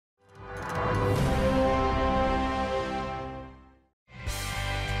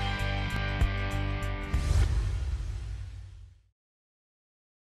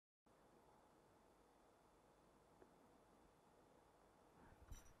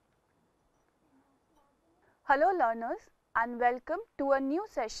Hello learners and welcome to a new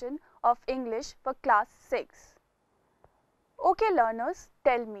session of English for class 6. Okay learners,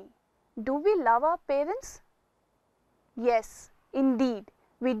 tell me, do we love our parents? Yes, indeed,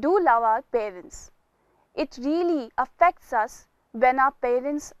 we do love our parents. It really affects us when our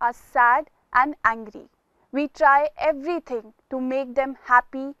parents are sad and angry. We try everything to make them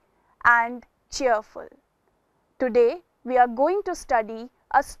happy and cheerful. Today, we are going to study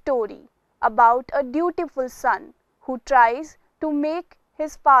a story about a dutiful son who tries to make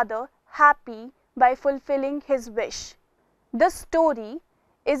his father happy by fulfilling his wish. The story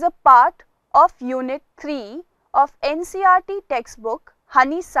is a part of Unit 3 of NCERT textbook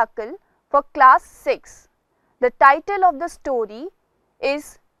Honeysuckle for class 6. The title of the story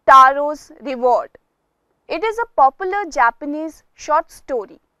is Taro's Reward. It is a popular Japanese short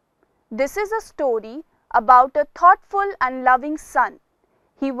story. This is a story about a thoughtful and loving son.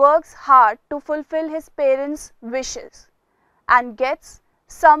 He works hard to fulfill his parents' wishes and gets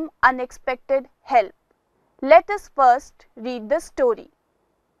some unexpected help. Let us first read the story.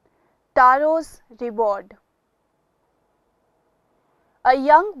 Taro's Reward. A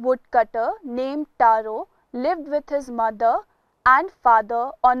young woodcutter named Taro lived with his mother and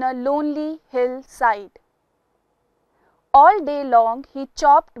father on a lonely hillside. All day long he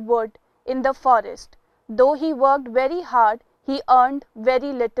chopped wood in the forest. Though he worked very hard, he earned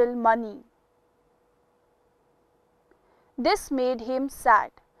very little money. This made him sad,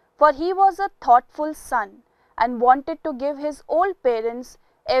 for he was a thoughtful son and wanted to give his old parents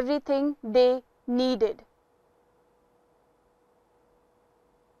everything they needed.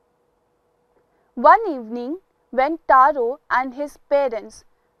 One evening, when Taro and his parents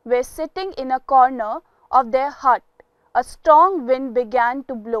were sitting in a corner of their hut, a strong wind began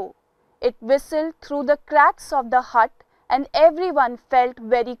to blow. It whistled through the cracks of the hut and everyone felt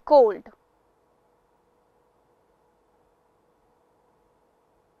very cold.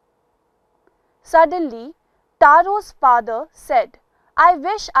 Suddenly, Taro's father said, "I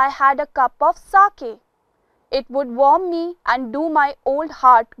wish I had a cup of sake. It would warm me and do my old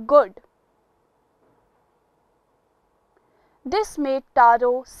heart good." This made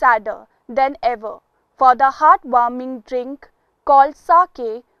Taro sadder than ever, for the heart-warming drink called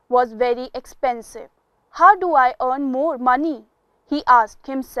sake was very expensive. How do I earn more money? He asked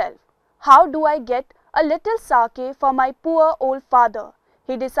himself. How do I get a little sake for my poor old father?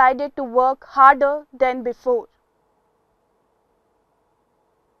 He decided to work harder than before.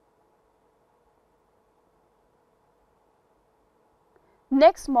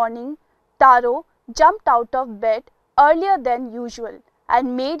 Next morning, Taro jumped out of bed earlier than usual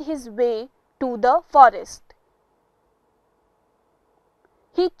and made his way to the forest.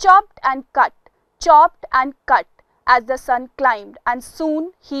 He chopped and cut as the sun climbed, and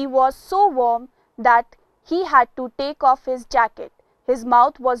soon he was so warm that he had to take off his jacket. His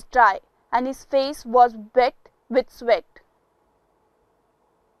mouth was dry and his face was wet with sweat.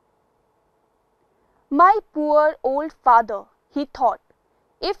 My poor old father, he thought,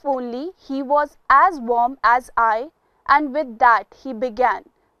 if only he was as warm as I, and with that he began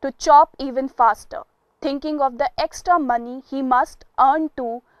to chop even faster, thinking of the extra money he must earn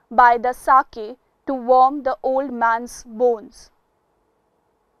to buy the sake to warm the old man's bones.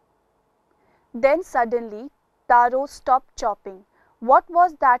 Then suddenly Taro stopped chopping. What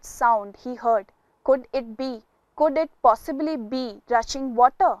was that sound he heard? Could it possibly be rushing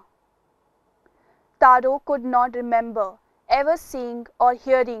water? Taro could not remember ever seeing or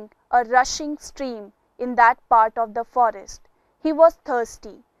hearing a rushing stream in that part of the forest. He was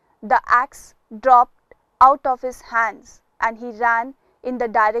thirsty. The axe dropped out of his hands and he ran in the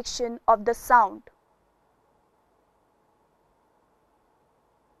direction of the sound.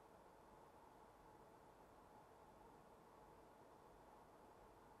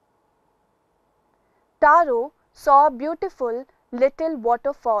 Taro saw a beautiful little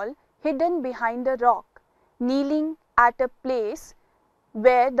waterfall hidden behind a rock. Kneeling at a place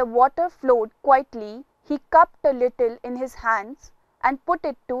where the water flowed quietly, he cupped a little in his hands and put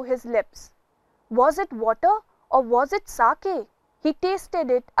it to his lips. Was it water or was it sake? He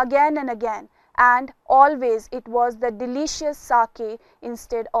tasted it again and again, and always it was the delicious sake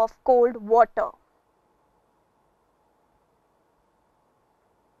instead of cold water.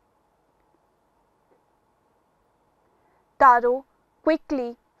 Taro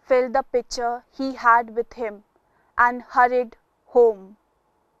quickly filled the pitcher he had with him and hurried home.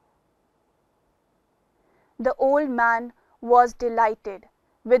 The old man was delighted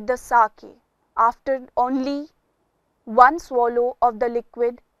with the sake. After only one swallow of the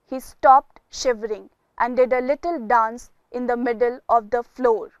liquid, he stopped shivering and did a little dance in the middle of the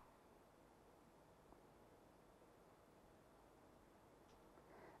floor.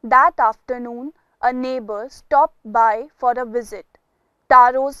 That afternoon, a neighbor stopped by for a visit.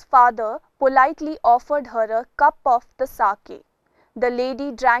 Taro's father politely offered her a cup of the sake. The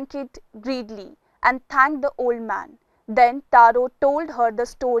lady drank it greedily and thanked the old man. Then Taro told her the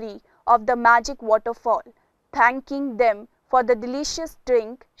story of the magic waterfall. Thanking them for the delicious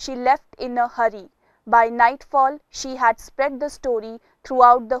drink, she left in a hurry. By nightfall, she had spread the story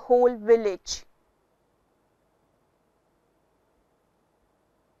throughout the whole village.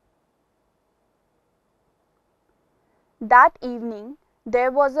 That evening,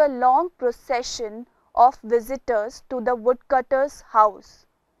 there was a long procession of visitors to the woodcutter's house.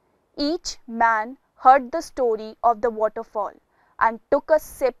 Each man heard the story of the waterfall and took a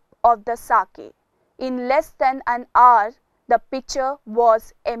sip of the sake. In less than an hour, the pitcher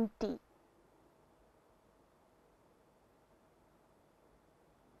was empty.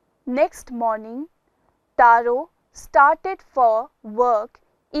 Next morning, Taro started for work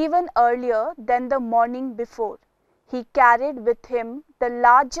even earlier than the morning before. He carried with him the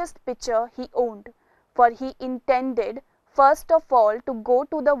largest pitcher he owned, for he intended first of all to go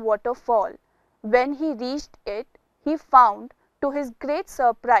to the waterfall. When he reached it, he found, to his great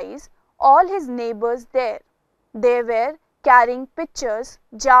surprise, all his neighbors there. They were carrying pitchers,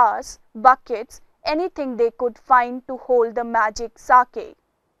 jars, buckets, anything they could find to hold the magic sake.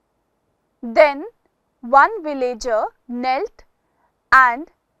 Then one villager knelt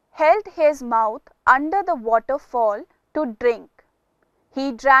and held his mouth under the waterfall to drink.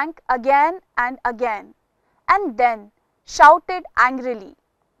 He drank again and then shouted angrily,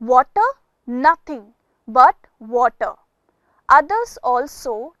 "Water? Nothing but water." Others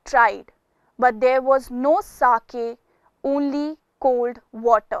also tried, but there was no sake, only cold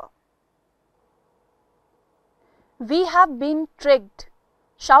water. "We have been tricked,"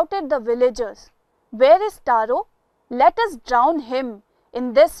 shouted the villagers. "Where is Taro? Let us drown him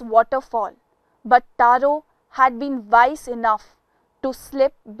in this waterfall." But Taro had been wise enough to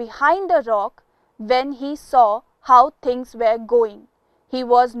slip behind a rock when he saw how things were going. He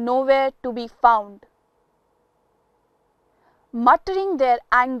was nowhere to be found. Muttering their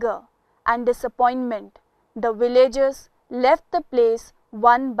anger and disappointment, the villagers left the place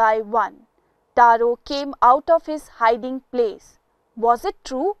one by one. Taro came out of his hiding place. Was it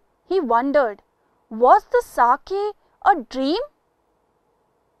true? He wondered. Was the sake a dream?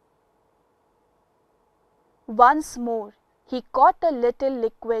 Once more, he caught a little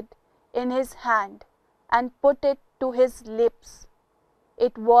liquid in his hand and put it to his lips.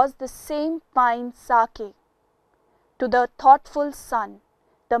 It was the same fine sake. To the thoughtful son,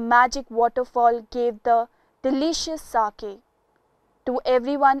 the magic waterfall gave the delicious sake. To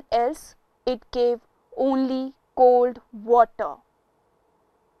everyone else, it gave only cold water.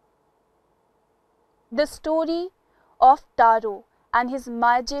 The story of Taro and his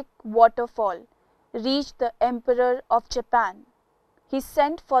magic waterfall reached the Emperor of Japan. He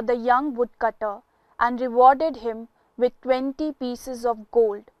sent for the young woodcutter and rewarded him with 20 pieces of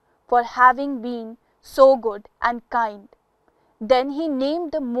gold for having been so good and kind. Then he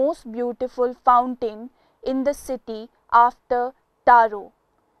named the most beautiful fountain in the city after Taro.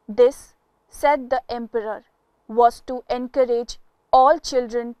 This, said the emperor, was to encourage all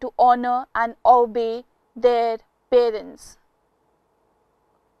children to honor and obey their parents.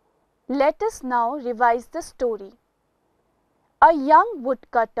 Let us now revise the story. A young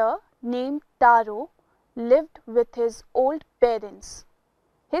woodcutter named Taro lived with his old parents.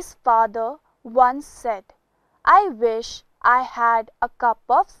 His father once said, "I wish I had a cup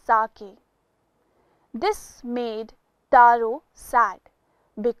of sake." This made Taro sad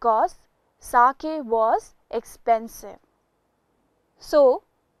because sake was expensive. So,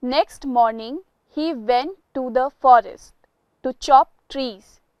 next morning he went to the forest to chop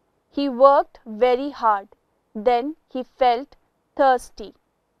trees. He worked very hard. Then he felt thirsty.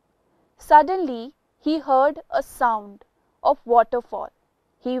 Suddenly he heard a sound of waterfall.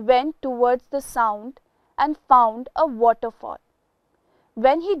 He went towards the sound and found a waterfall.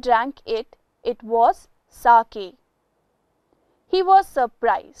 When he drank it, it was sake. He was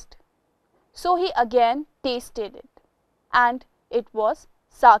surprised. So he again tasted it, and it was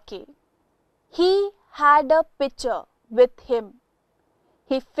sake. He had a pitcher with him.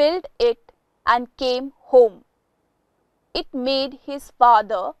 He filled it and came home. It made his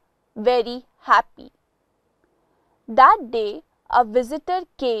father very happy. That day a visitor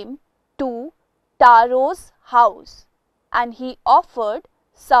came to Taro's house and he offered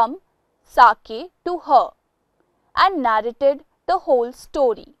some sake to her and narrated the whole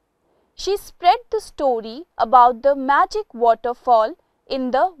story. She spread the story about the magic waterfall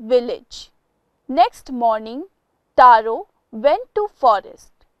in the village. Next morning, Taro went to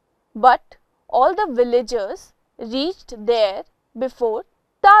forest. But all the villagers reached there before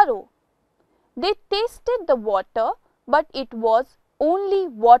Taro. They tasted the water, but it was only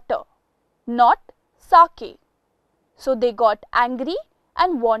water, not sake. So they got angry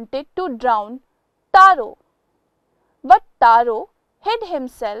and wanted to drown Taro. But Taro hid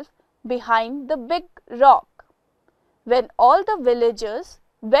himself behind the big rock. When all the villagers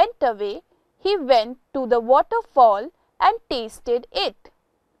went away, he went to the waterfall and tasted it.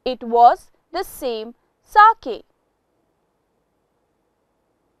 It was the same sake.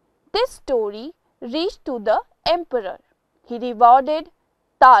 This story reached to the emperor. He rewarded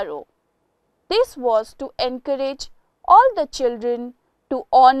Taro. This was to encourage all the children to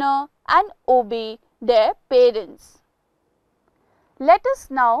honor and obey their parents. Let us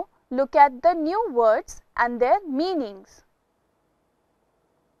now look at the new words and their meanings.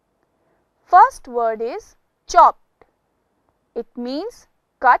 First word is chopped. It means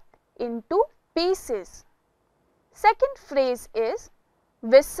cut into pieces. Second phrase is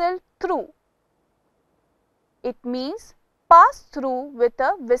whistle through. It means pass through with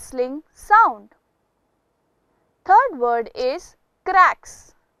a whistling sound. Third word is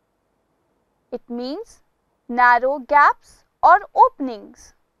cracks. It means narrow gaps or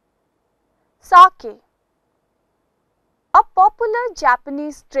openings. Sake. A popular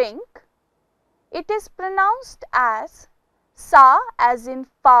Japanese drink. It is pronounced as sa as in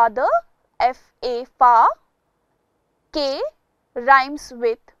father, F-A, fa. K rhymes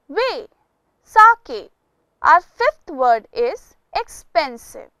with way. Sake. Our fifth word is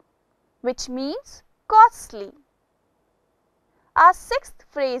expensive, which means costly. Our sixth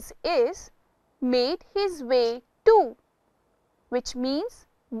phrase is made his way to, which means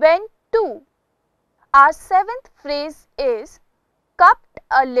went to. Our seventh phrase is cupped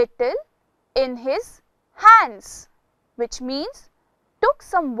a little in his hands, which means took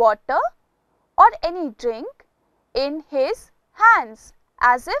some water or any drink in his hands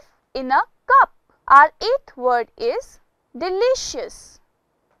as if in a cup. Our eighth word is delicious.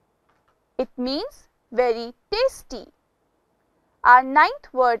 It means very tasty. Our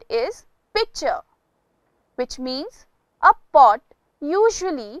ninth word is pitcher, which means a pot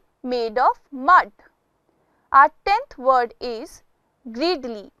usually made of mud. Our 10th word is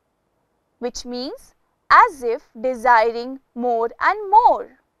greedily, which means as if desiring more and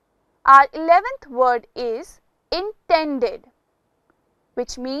more. Our 11th word is intended,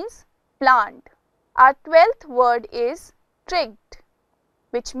 which means planned. Our 12th word is tricked,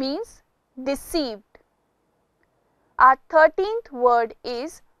 which means deceived. Our 13th word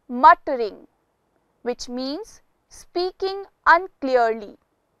is muttering, which means speaking unclearly.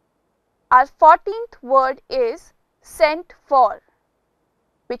 Our 14th word is sent for,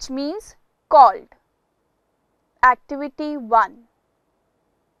 which means called. Activity 1.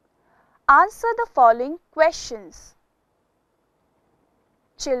 Answer the following questions.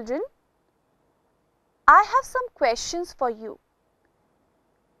 Children, I have some questions for you.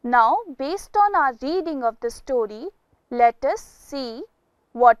 Now, based on our reading of the story, let us see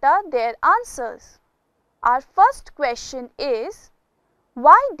what are their answers. Our first question is,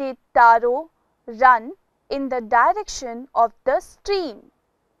 why did Taro run in the direction of the stream?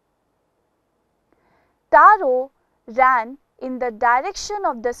 Taro ran in the direction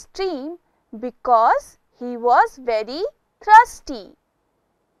of the stream because he was very thirsty.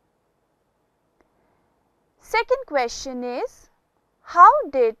 Second question is, how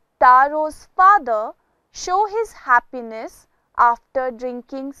did Taro's father show his happiness after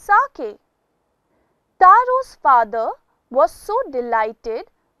drinking sake? Taro's father was so delighted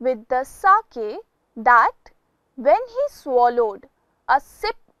with the sake that when he swallowed a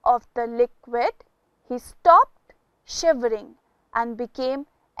sip of the liquid, he stopped shivering and became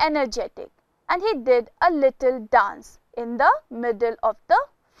energetic, and he did a little dance in the middle of the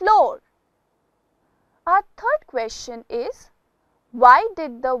floor. Our third question is, why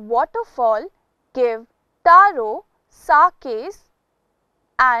did the waterfall give Taro sakes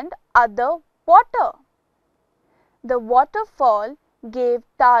and other water? The waterfall gave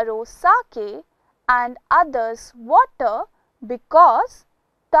Taro sake and others water because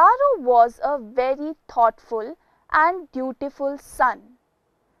Taro was a very thoughtful and dutiful son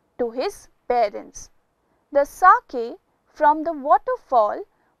to his parents. The sake from the waterfall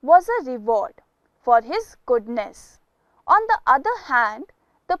was a reward for his goodness. On the other hand,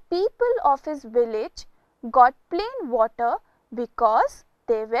 the people of his village got plain water because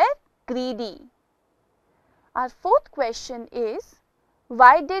they were greedy. Our fourth question is,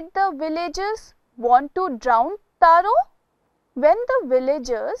 why did the villagers want to drown Taro? When the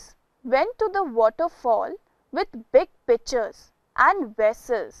villagers went to the waterfall with big pitchers and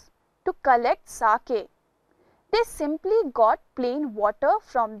vessels to collect sake. They simply got plain water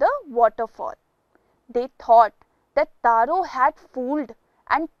from the waterfall. They thought that Taro had fooled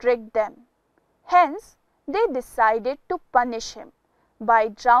and tricked them. Hence, they decided to punish him by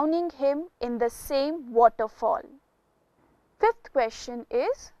drowning him in the same waterfall. Fifth question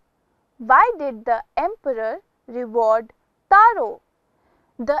is, why did the emperor reward Taro?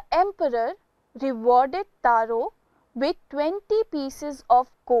 The emperor rewarded Taro with 20 pieces of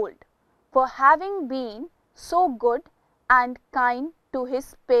gold for having been so good and kind to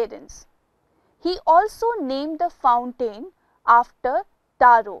his parents. He also named the fountain after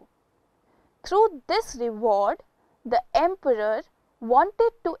Taro. Through this reward, the emperor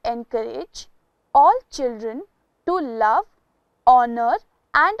wanted to encourage all children to love, honor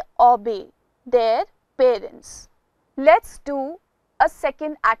and obey their parents. Let's do a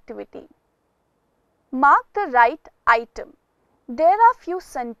second activity. Mark the right item. There are few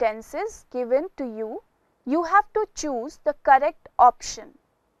sentences given to you. You have to choose the correct option.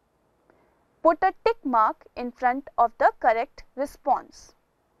 Put a tick mark in front of the correct response.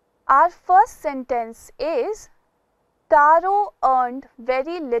 Our first sentence is, Taro earned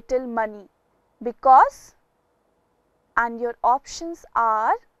very little money because, and your options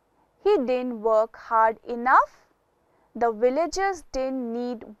are, he didn't work hard enough, the villagers didn't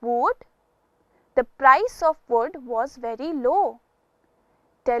need wood, the price of wood was very low.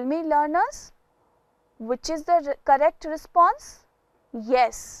 Tell me, learners, which is the correct response?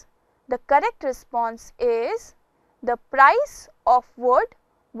 Yes, the correct response is, the price of wood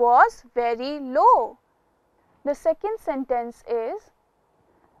was very low. The second sentence is,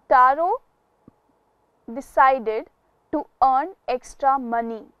 Taro decided to earn extra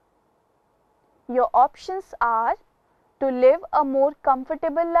money. Your options are, to live a more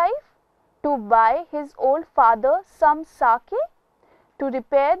comfortable life, to buy his old father some sake, to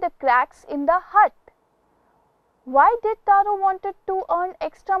repair the cracks in the hut. Why did Taro wanted to earn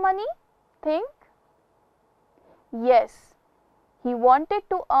extra money? Think. Yes, he wanted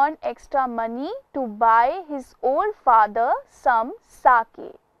to earn extra money to buy his old father some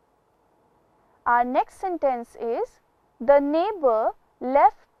sake. Our next sentence is, the neighbor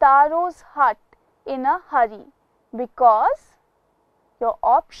left Taro's hut in a hurry because, your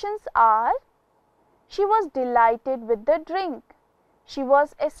options are, she was delighted with the drink. She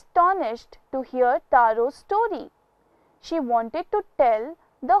was astonished to hear Taro's story. She wanted to tell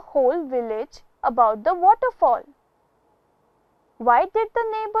the whole village about the waterfall. Why did the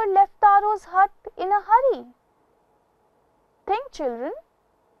neighbor left Taro's hut in a hurry? Think, children.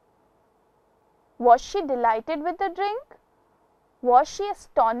 Was she delighted with the drink? Was she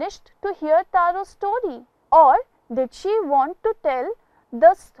astonished to hear Taro's story? Or did she want to tell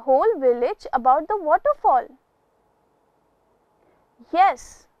the whole village about the waterfall?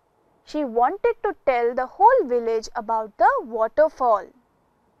 Yes, she wanted to tell the whole village about the waterfall.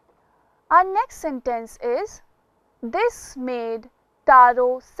 Our next sentence is, this made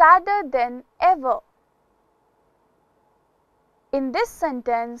Taro sadder than ever. In this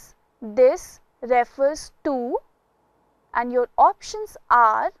sentence, this refers to, and your options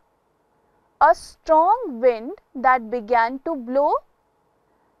are, a strong wind that began to blow,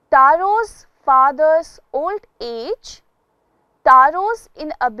 Taro's father's old age, Taro's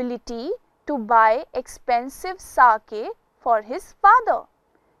inability to buy expensive sake for his father.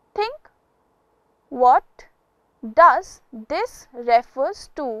 Think, what does this refers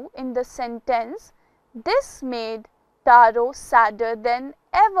to in the sentence, this made Taro sadder than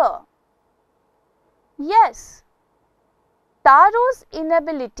ever? Yes, Taro's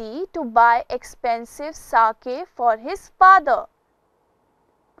inability to buy expensive sake for his father.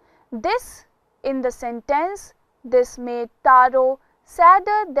 This in the sentence, this made Taro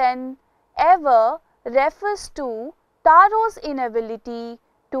sadder than ever refers to Taro's inability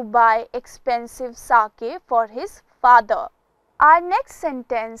to buy expensive sake for his father. Our next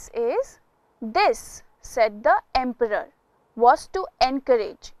sentence is, this, said the emperor, was to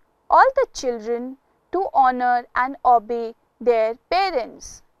encourage all the children to honor and obey their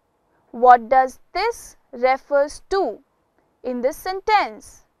parents. What does this refers to in this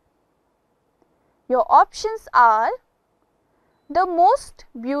sentence? Your options are, the most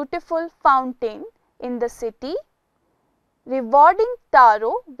beautiful fountain in the city, rewarding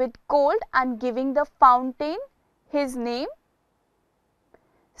Taro with gold and giving the fountain his name,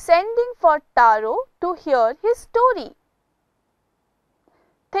 sending for Taro to hear his story.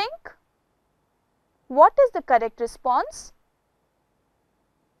 Think, what is the correct response?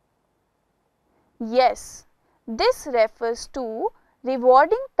 Yes, this refers to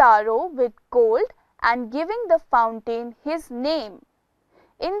rewarding Taro with gold and giving the fountain his name.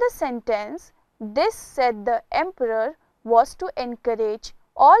 In the sentence, this said the emperor was to encourage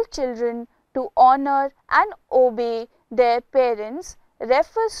all children to honor and obey their parents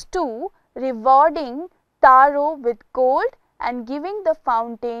refers to rewarding Taro with gold and giving the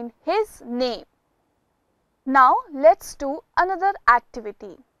fountain his name. Now let's do another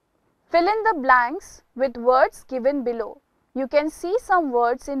activity. Fill in the blanks with words given below. You can see some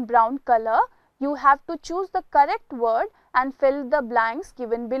words in brown color. You have to choose the correct word and fill the blanks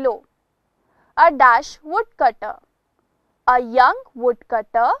given below. A dash woodcutter. A young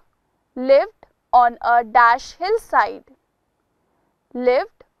woodcutter lived on a dash hillside.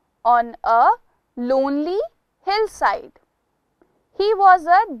 Lived on a lonely hillside. He was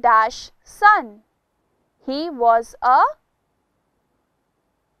a dash son. He was a,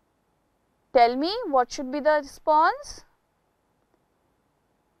 tell me what should be the response?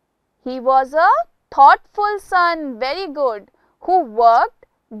 He was a thoughtful son, very good, who worked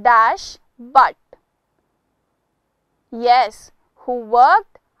dash but. Yes, who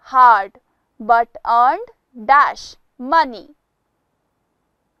worked hard but earned dash money.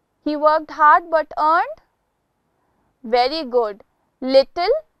 He worked hard but earned, very good, little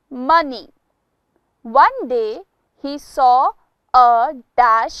money. One day he saw a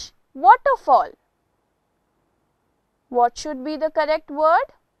dash waterfall. What should be the correct word?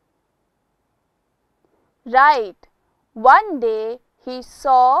 Right. One day he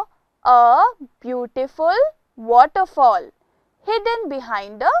saw a beautiful waterfall hidden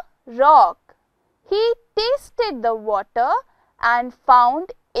behind a rock. He tasted the water and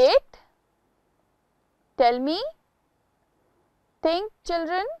found it. Tell me. Think,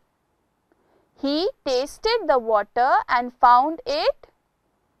 children. He tasted the water and found it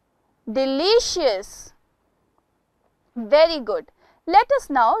delicious. Very good. Let us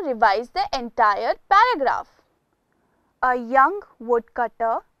now revise the entire paragraph. A young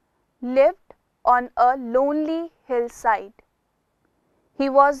woodcutter lived on a lonely hillside. He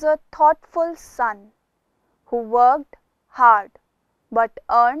was a thoughtful son who worked hard but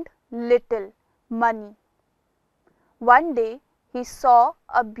earned little money. One day he saw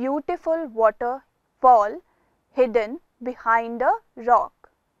a beautiful waterfall hidden behind a rock.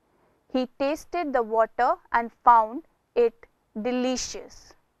 He tasted the water and found it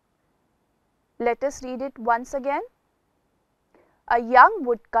delicious. Let us read it once again. A young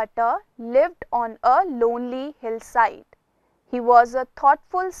woodcutter lived on a lonely hillside. He was a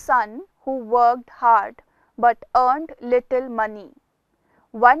thoughtful son who worked hard but earned little money.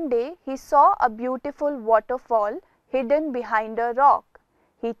 One day he saw a beautiful waterfall hidden behind a rock.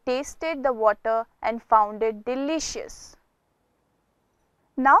 He tasted the water and found it delicious.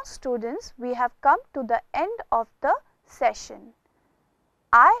 Now students, we have come to the end of the session.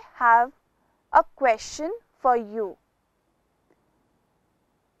 I have a question for you.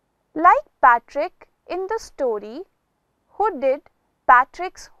 Like Patrick in the story, who did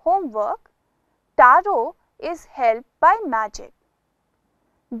Patrick's homework, Taro is helped by magic.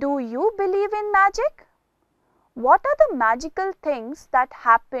 Do you believe in magic? What are the magical things that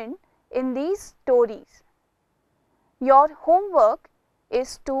happen in these stories? Your homework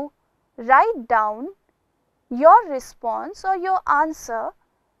is to write down your response or your answer,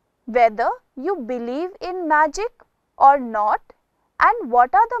 whether you believe in magic or not, and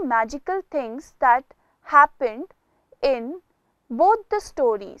what are the magical things that happened in both the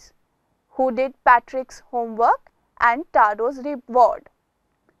stories, who did Patrick's homework and Taro's reward.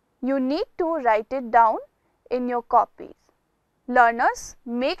 You need to write it down in your copies. Learners,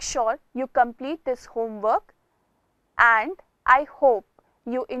 make sure you complete this homework, and I hope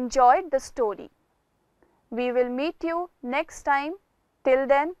you enjoyed the story. We will meet you next time. Till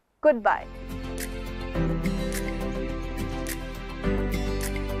then, goodbye.